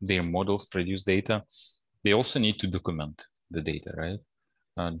 So their models produce data. They also need to document the data, right?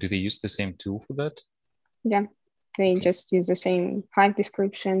 Do they use the same tool for that? Yeah, they just use the same Hive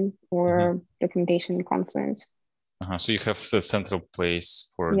description or documentation in Confluence. So you have a central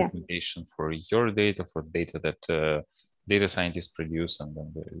place for documentation for your data, for data that data scientists produce, and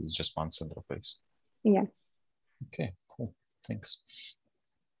then it's just one central place. Yeah. Okay, cool. Thanks.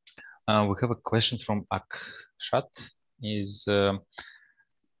 We have a question from Akshat.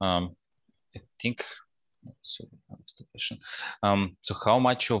 I think. So that's the question. So how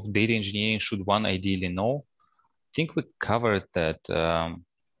much of data engineering should one ideally know? I think we covered that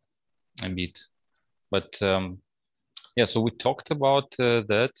a bit, but Yeah, so we talked about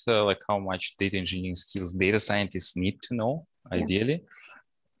that, like how much data engineering skills data scientists need to know, ideally.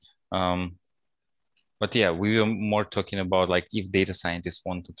 But yeah, we were more talking about like if data scientists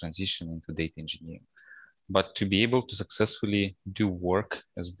want to transition into data engineering. But to be able to successfully do work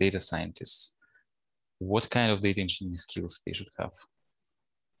as data scientists, what kind of data engineering skills they should have?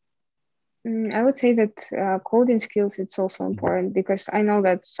 I would say that coding skills, it's also important because I know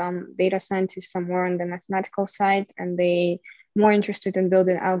that some data scientists are more on the mathematical side and they more interested in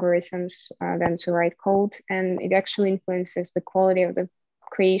building algorithms than to write code. And it actually influences the quality of the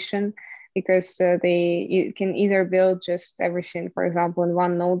creation because you can either build just everything, for example, in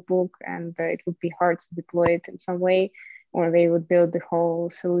one notebook, and it would be hard to deploy it in some way, or they would build the whole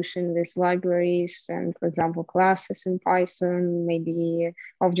solution with libraries and, for example, classes in Python, maybe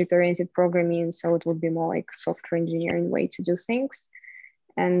object-oriented programming. So it would be more like software engineering way to do things.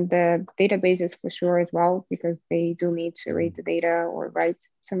 And the databases for sure as well, because they do need to read the data or write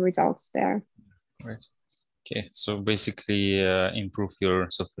some results there. Right. Okay. So basically improve your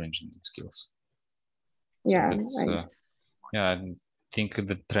software engineering skills. Yeah. So yeah, I think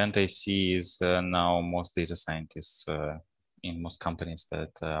the trend I see is now most data scientists in most companies that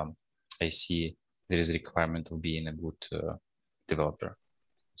I see there is a requirement of being a good developer.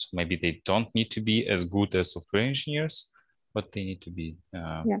 So maybe they don't need to be as good as software engineers, but they need to be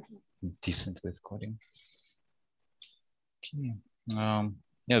decent with coding. Okay.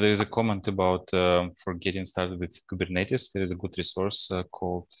 Yeah, there is a comment about for getting started with Kubernetes. There is a good resource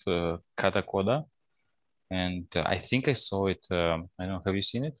called Katacoda. And I think I saw it. I don't know. Have you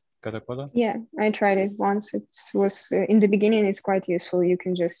seen it, Katacoda? Yeah, I tried it once. It was in the beginning. It's quite useful. You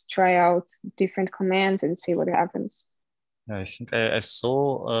can just try out different commands and see what happens. Yeah, I think I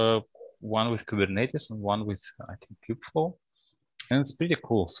saw one with Kubernetes and one with I think Kubeflow, and it's pretty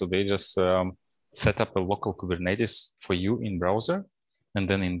cool. So they just set up a local Kubernetes for you in browser, and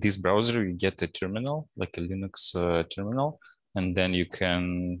then in this browser you get a terminal, like a Linux terminal, and then you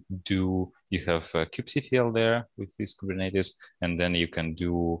can do, you have kubectl there with this Kubernetes, and then you can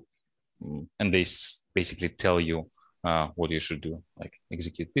do, and they basically tell you what you should do, like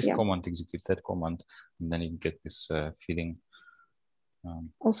execute this command, execute that command, and then you get this feeling.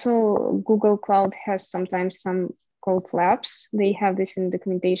 Also, Google Cloud has sometimes some code labs. They have this in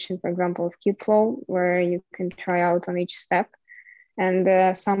documentation, for example, of Kubeflow, where you can try out on each step.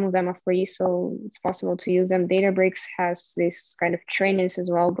 And some of them are free, so it's possible to use them. Databricks has this kind of trainings as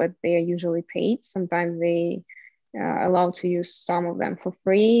well, but they are usually paid. Sometimes they allow to use some of them for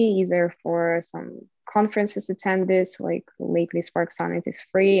free, either for some conferences attended, like lately Spark Summit is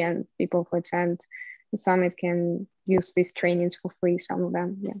free, and people who attend the summit can use these trainings for free, some of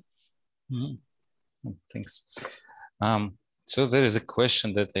them, Thanks. So there is a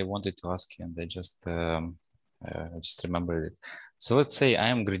question that I wanted to ask you, and I just remembered it. So let's say I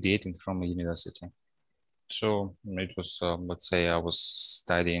am graduating from a university. So it was, let's say I was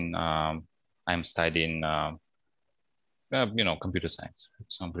studying, I'm studying, computer science.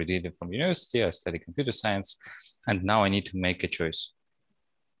 So I'm graduated from university, I study computer science, and now I need to make a choice.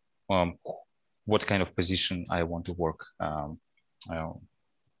 What kind of position I want to work? Do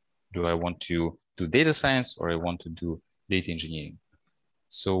I want to do data science or I want to do data engineering?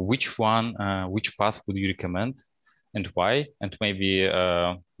 So which one, which path would you recommend and why? And maybe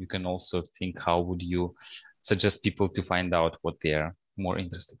you can also think how would you suggest people to find out what they are more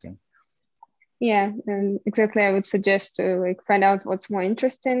interested in? Yeah, and exactly. I would suggest to find out what's more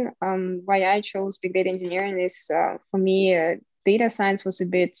interesting. Why I chose big data engineering is for me, data science was a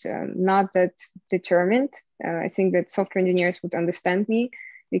bit not that determined. I think that software engineers would understand me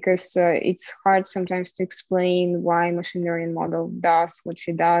because it's hard sometimes to explain why machine learning model does what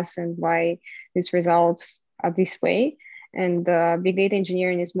she does and why these results are this way. And big data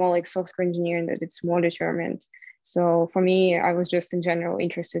engineering is more like software engineering, that it's more determined. So for me, I was just in general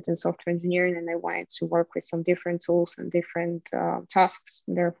interested in software engineering, and I wanted to work with some different tools and different tasks.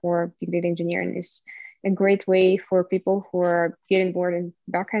 Therefore, big data engineering is a great way for people who are getting bored in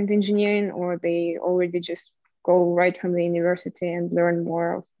backend engineering, or they already just go right from the university and learn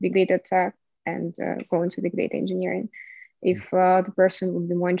more of big data tech and go into big data engineering. If the person would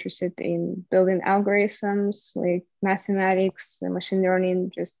be more interested in building algorithms like mathematics, machine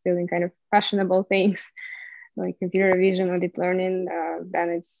learning, just building kind of fashionable things like computer vision or deep learning, then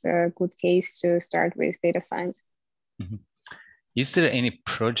it's a good case to start with data science. Mm-hmm. Is there any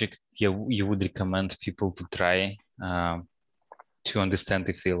project you would recommend people to try to understand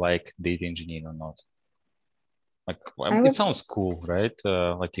if they like data engineering or not? Like, it sounds cool, right?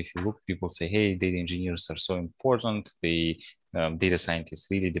 Like if you look, people say, hey, data engineers are so important. Data scientists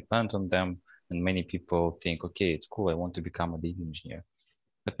really depend on them. And many people think, okay, it's cool, I want to become a data engineer.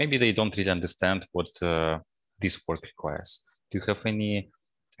 But maybe they don't really understand what this work requires. Do you have any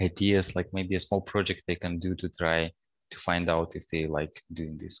ideas, like maybe a small project they can do to try to find out if they like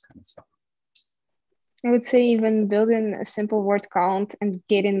doing this kind of stuff? I would say even building a simple word count and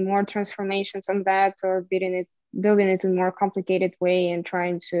getting more transformations on that, or building it in a more complicated way and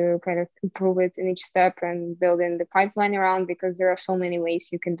trying to kind of improve it in each step and building the pipeline around, because there are so many ways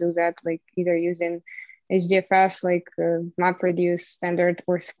you can do that, like either using HDFS like MapReduce standard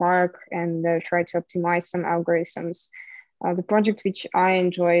or Spark, and try to optimize some algorithms. The project which I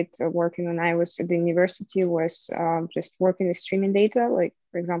enjoyed working when I was at the university was just working with streaming data. Like,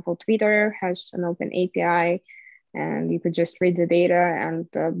 for example, Twitter has an open API, and you could just read the data and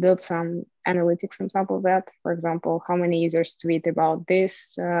build some analytics on top of that. For example, how many users tweet about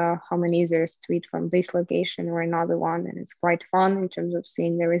this, how many users tweet from this location or another one. And it's quite fun in terms of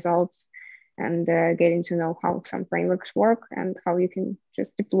seeing the results and getting to know how some frameworks work and how you can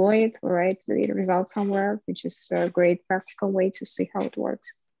just deploy it or write the result somewhere, which is a great practical way to see how it works.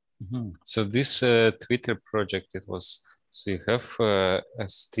 Mm-hmm. So this Twitter project, so you have a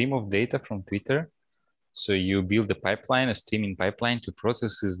stream of data from Twitter. So you build a pipeline, a streaming pipeline to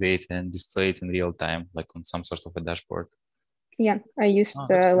process this data and display it in real time, like on some sort of a dashboard. Yeah, I used Oh,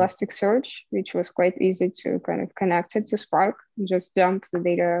 that's cool. Elasticsearch, which was quite easy to kind of connect it to Spark. Just dump the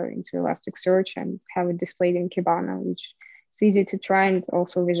data into Elasticsearch and have it displayed in Kibana, which is easy to try and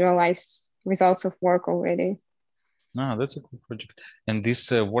also visualize results of work already. Ah, that's a cool project. And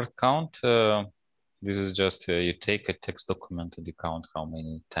this word count, this is just you take a text document and you count how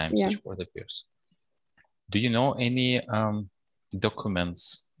many times each word appears. Do you know any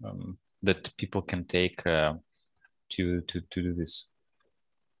documents that people can take to do this?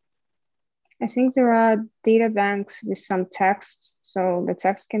 I think there are data banks with some text. So the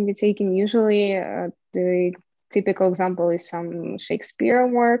text can be taken. Usually the typical example is some Shakespeare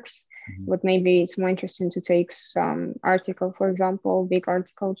works, but maybe it's more interesting to take some article, for example, big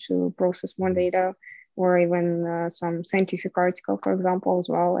article to process more data, or even some scientific article, for example, as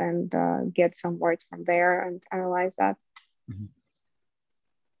well, and get some words from there and analyze that. Mm-hmm.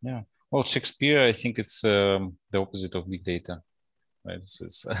 Yeah. Well, Shakespeare, I think it's the opposite of big data. Right?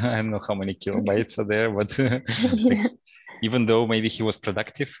 I don't know how many kilobytes are there, but like, even though maybe he was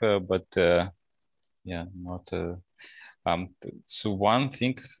productive, but yeah, not. So one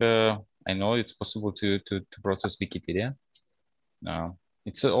thing I know it's possible to process Wikipedia.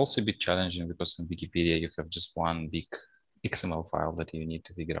 It's also a bit challenging because in Wikipedia you have just one big XML file that you need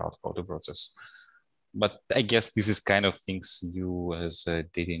to figure out how to process. But I guess this is kind of things you as a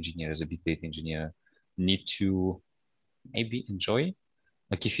data engineer, as a big data engineer, need to maybe enjoy.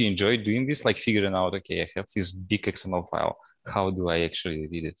 Like if you enjoy doing this, like figuring out, okay, I have this big XML file, how do I actually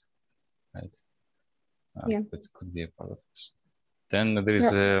read it, right? That could be a part of this. Then there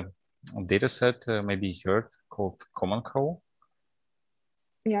is a data set, maybe you heard, called Common Crawl.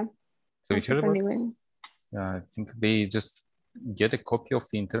 Yeah. Have you heard about it? Yeah, I think they just get a copy of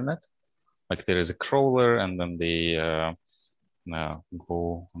the internet. Like there is a crawler, and then they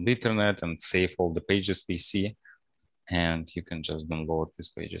go on the internet and save all the pages they see, and you can just download these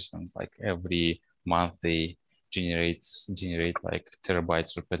pages. And like every month they generate like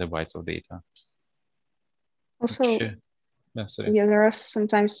terabytes or petabytes of data. Also, there are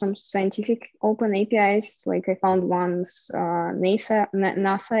sometimes some scientific open APIs. Like I found one's NASA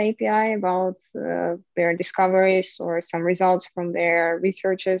API about their discoveries or some results from their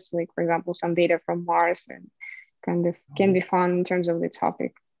researches. Like for example, some data from Mars, and kind of can be fun in terms of the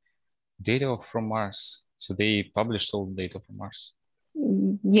topic. Data from Mars. So they published all the data from Mars.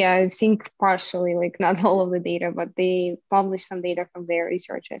 Yeah, I think partially, like not all of the data, but they published some data from their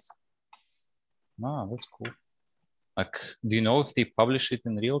researches. Ah, that's cool. Like, do you know if they publish it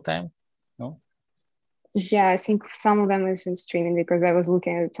in real time? No? Yeah, I think some of them is in streaming, because I was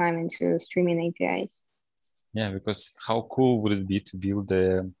looking at the time into streaming APIs. Yeah, because how cool would it be to build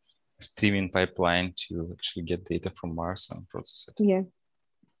a streaming pipeline to actually get data from Mars and process it? Yeah.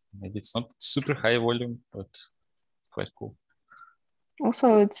 Maybe it's not super high volume, but it's quite cool.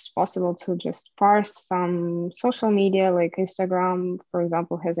 Also, it's possible to just parse some social media, like Instagram, for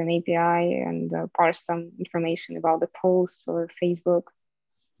example, has an API, and parse some information about the posts, or Facebook.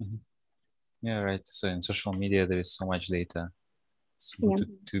 Mm-hmm. Yeah, right. So in social media, there is so much data. It's good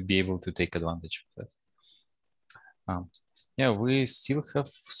to be able to take advantage of that. Yeah, we still have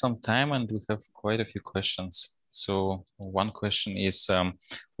some time and we have quite a few questions. So one question is,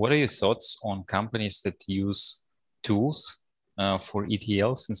 what are your thoughts on companies that use tools for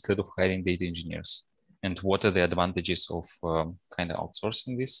ETLs instead of hiring data engineers? And what are the advantages of kind of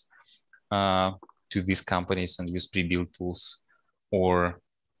outsourcing this? to these companies and use pre-built tools, or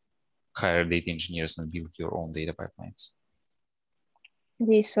hire data engineers and build your own data pipelines?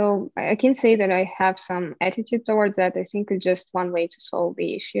 Okay, so I can say that I have some attitude towards that. I think it's just one way to solve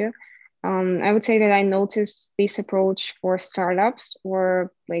the issue. I would say that I noticed this approach for startups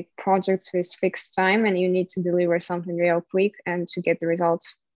or like projects with fixed time, and you need to deliver something real quick and to get the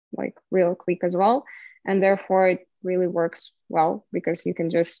results like real quick as well. And therefore, it really works well because you can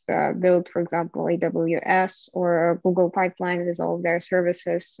just build, for example, AWS or Google pipeline with all their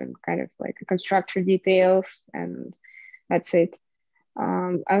services and kind of like constructor details, and that's it.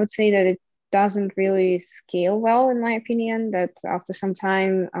 I would say that it doesn't really scale well, in my opinion, that after some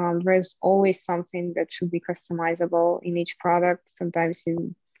time, there's always something that should be customizable in each product. Sometimes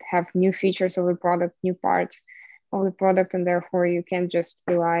you have new features of the product, new parts of the product, and therefore you can't just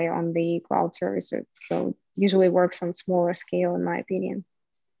rely on the cloud services. So it usually works on smaller scale, in my opinion.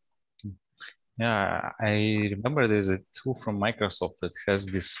 Yeah, I remember there's a tool from Microsoft that has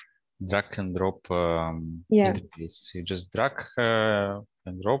this drag and drop interface. You just drag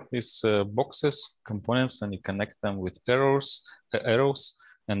and drop these boxes, components, and you connect them with arrows,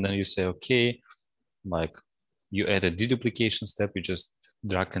 and then you say, okay, like you add a deduplication step, you just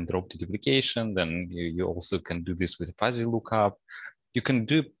drag and drop deduplication. Then you also can do this with fuzzy lookup. You can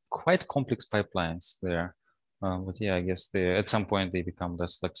do quite complex pipelines there. But yeah, I guess at some point they become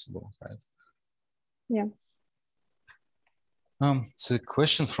less flexible, right? Yeah. So a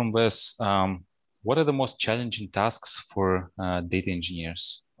question from Wes, what are the most challenging tasks for data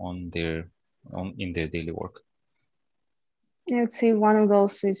engineers in their daily work? I would say one of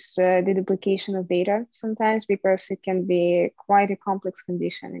those is the duplication of data sometimes, because it can be quite a complex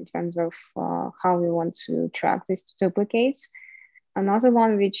condition in terms of how we want to track these duplicates. Another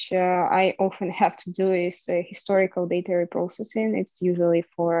one which I often have to do is historical data reprocessing. It's usually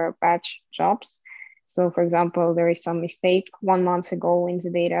for batch jobs. So for example, there is some mistake 1 month ago in the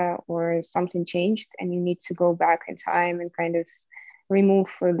data or something changed and you need to go back in time and kind of remove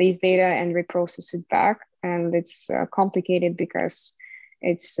these data and reprocess it back. And it's complicated because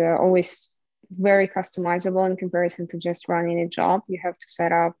it's always very customizable in comparison to just running a job. You have to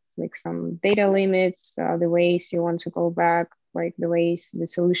set up like some data limits, the ways you want to go back, like the ways the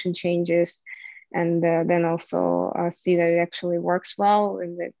solution changes, and then also see that it actually works well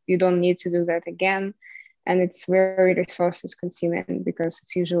and that you don't need to do that again. And it's very resources consuming because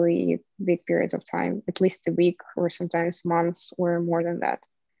it's usually big periods of time, at least a week or sometimes months or more than that.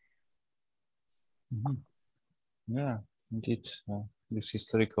 Mm-hmm. Yeah, indeed. This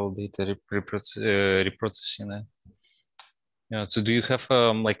historical data reprocessing. Yeah. So do you have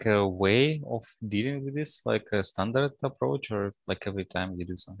like a way of dealing with this, like a standard approach, or like every time you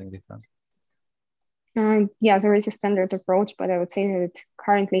do something different? Yeah, there is a standard approach, but I would say that it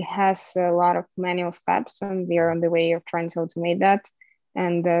currently has a lot of manual steps, and we are on the way of trying to automate that.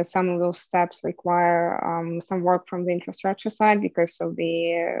 And some of those steps require some work from the infrastructure side because of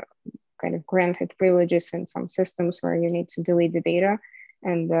the kind of granted privileges in some systems where you need to delete the data.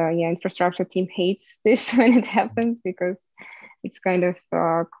 And yeah, infrastructure team hates this when it happens because it's kind of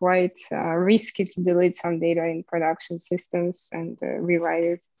quite risky to delete some data in production systems and rewrite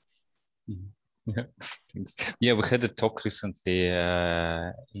it. Mm-hmm. Yeah, thanks. Yeah, we had a talk recently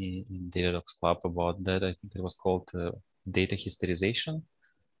in Datadog's Club about that. I think it was called data historization,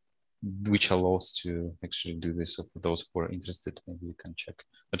 which allows to actually do this. So for those who are interested, maybe you can check.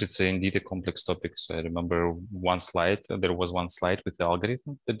 But it's indeed a complex topic. So I remember there was one slide with the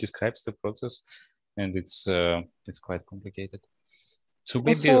algorithm that describes the process, and it's quite complicated. So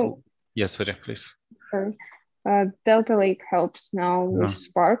maybe, also, yes, sorry, please. Sorry. Delta Lake helps now with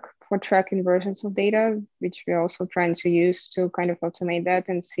Spark for tracking versions of data, which we're also trying to use to kind of automate that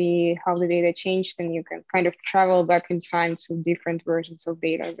and see how the data changed. And you can kind of travel back in time to different versions of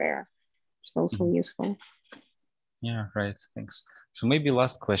data there, which is also useful. Yeah, right. Thanks. So maybe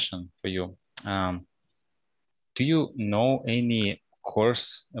last question for you. Do you know any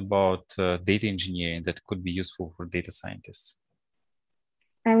course about data engineering that could be useful for data scientists?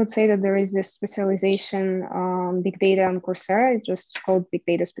 I would say that there is this specialization big data on Coursera. It's just called big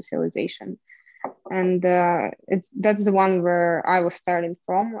data specialization. And that's the one where I was starting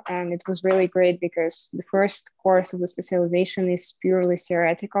from. And it was really great because the first course of the specialization is purely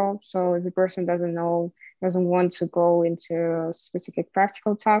theoretical. So if the person doesn't want to go into specific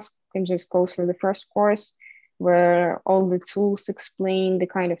practical tasks, can just go through the first course where all the tools explain the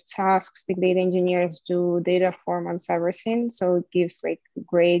kind of tasks big data engineers do, data formats, everything. So it gives like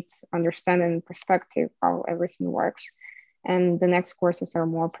great understanding and perspective how everything works. And the next courses are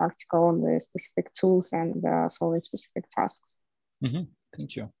more practical on the specific tools and solving specific tasks. Mm-hmm.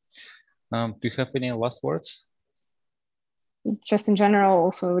 Thank you. Do you have any last words? Just in general,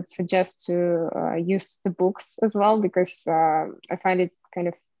 also I would suggest to use the books as well, because I find it kind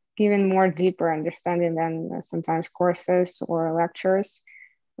of given more deeper understanding than sometimes courses or lectures.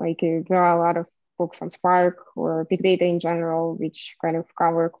 Like there are a lot of books on Spark or big data in general, which kind of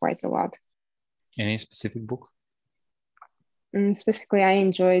cover quite a lot. Any specific book? Specifically, I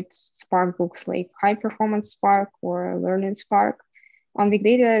enjoyed Spark books like High Performance Spark or Learning Spark. On big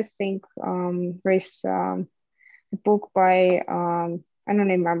data, I think there's a book by, I don't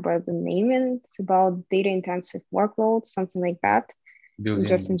remember the name, and it's about data intensive workloads, something like that. Building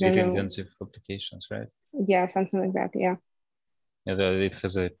Just in data general, intensive applications, right? yeah, something like that. Yeah. Yeah, it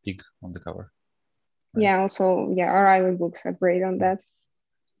has a pig on the cover. Right? Yeah. Also, yeah, our Island books are great on that.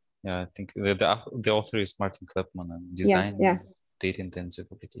 Yeah, I think the author is Martin Kleppmann, and design data intensive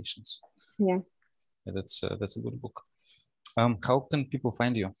applications. Yeah. That's a good book. How can people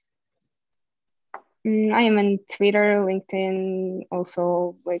find you? I am on Twitter, LinkedIn.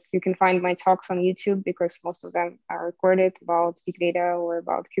 Also, like you can find my talks on YouTube because most of them are recorded about big data or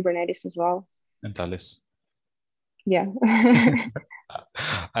about Kubernetes as well. And Alice. Yeah.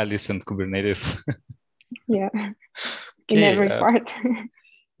 Alice and Kubernetes. Yeah. In every part.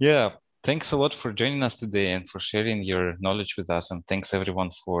 Yeah. Thanks a lot for joining us today and for sharing your knowledge with us. And thanks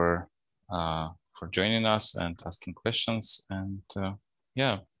everyone for joining us and asking questions. And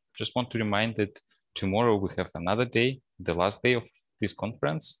just want to remind that tomorrow we have another day, the last day of this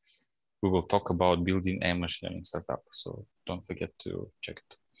conference. We will talk about building a machine learning startup. So don't forget to check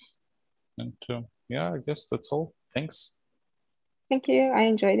it. And I guess that's all. Thanks. Thank you. I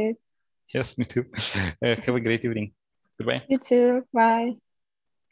enjoyed it. Yes, me too. Have a great evening. Goodbye. You too. Bye.